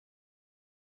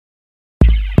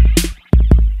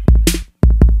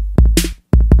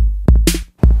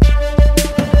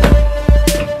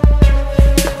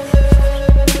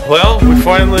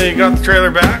finally got the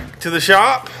trailer back to the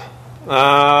shop.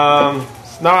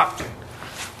 It's not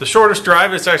the shortest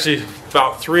drive. It's actually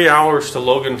about 3 hours to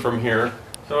Logan from here.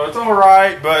 So it's all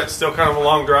right, but still kind of a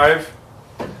long drive.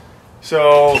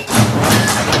 So I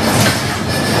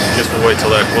guess we'll wait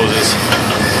till that closes.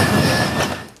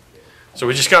 So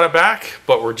we just got it back,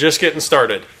 but we're just getting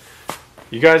started.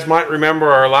 You guys might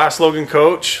remember our last Logan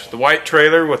Coach, the white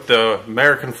trailer with the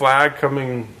American flag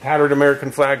coming, tattered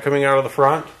American flag coming out of the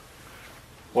front.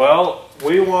 Well,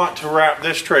 we want to wrap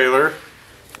this trailer,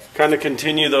 kind of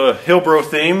continue the HillBro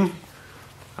theme,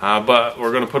 but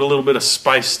we're going to put a little bit of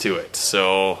spice to it.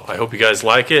 So I hope you guys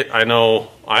like it. I know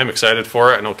I'm excited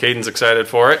for it. I know Caden's excited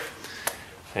for it.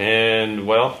 And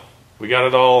well, we got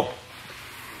it all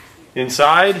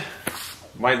inside.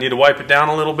 Might need to wipe it down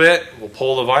a little bit. We'll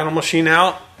pull the vinyl machine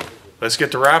out. Let's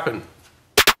get to wrapping.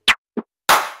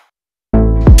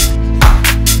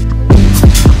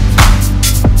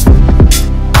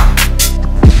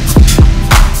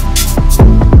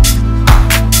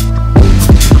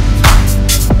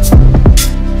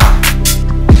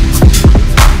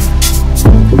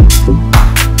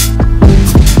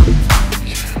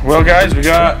 Well guys, we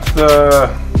got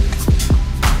the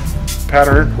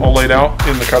pattern all laid out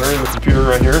in the cutter in the computer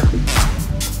right here.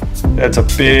 That's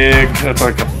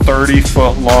like a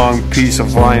 30-foot long piece of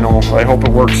vinyl. I hope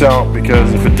it works out,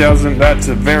 because if it doesn't, that's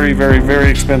a very, very, very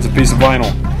expensive piece of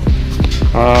vinyl.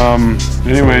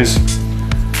 Anyways,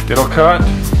 it'll cut.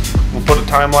 We'll put a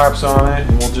time lapse on it,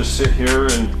 and we'll just sit here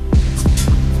and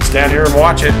stand here and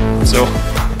watch it. So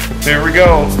here we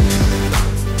go.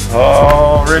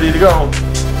 All ready to go.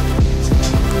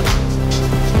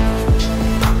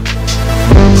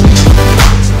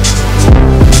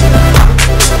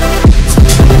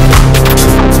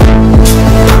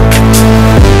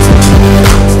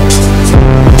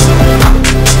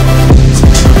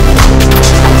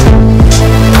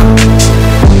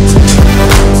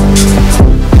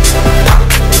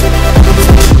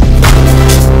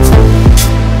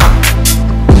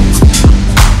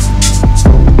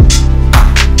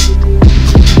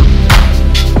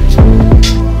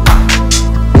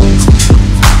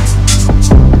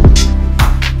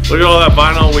 Look at all that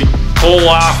vinyl we pull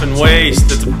off and waste.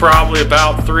 It's probably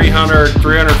about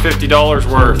 $350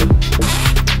 worth.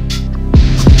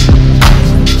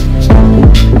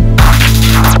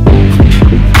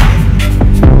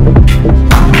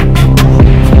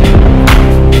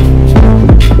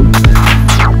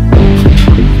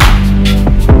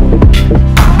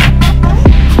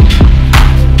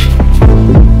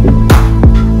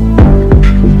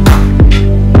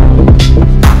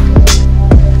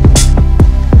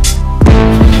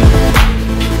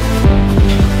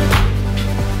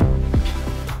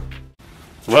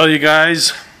 Well, you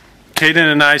guys,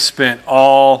 Caden and I spent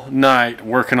all night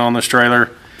working on this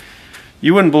trailer.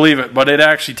 You wouldn't believe it, but it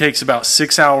actually takes about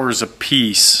 6 hours a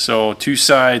piece. So 2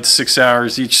 sides, 6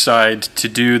 hours each side to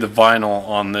do the vinyl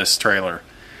on this trailer.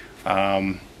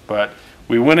 But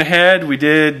we went ahead, we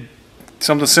did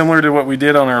something similar to what we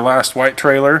did on our last white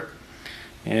trailer.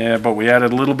 Yeah, but we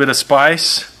added a little bit of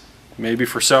spice, maybe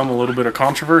for some a little bit of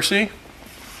controversy.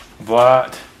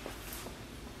 But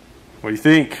what do you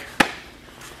think?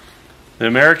 The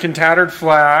American tattered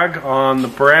flag on the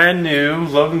brand new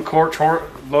Logan Coach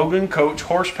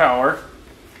Horse Power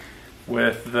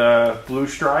with the blue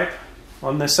stripe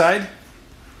on this side,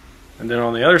 and then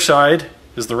on the other side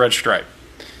is the red stripe.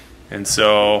 And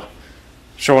so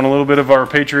showing a little bit of our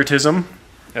patriotism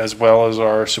as well as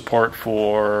our support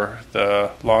for the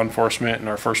law enforcement and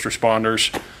our first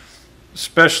responders,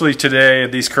 especially today in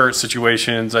these current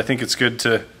situations. I think it's good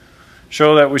to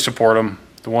show that we support them,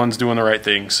 the ones doing the right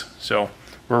things. So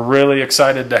we're really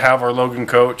excited to have our Logan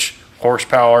Coach Horse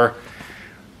Power.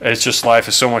 It's just, life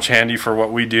is so much handy for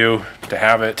what we do to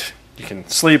have it. You can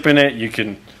sleep in it, you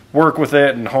can work with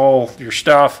it and haul your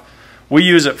stuff. We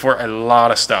use it for a lot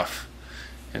of stuff,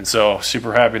 and so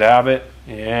super happy to have it,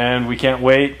 and we can't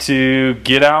wait to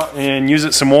get out and use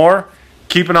it some more.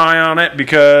 Keep an eye on it,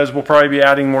 because we'll probably be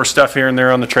adding more stuff here and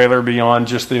there on the trailer beyond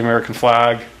just the American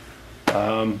flag.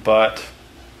 But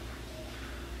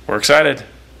we're excited.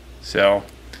 So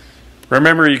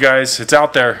remember, you guys, it's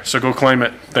out there, so go claim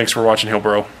it. Thanks for watching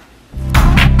HillBro.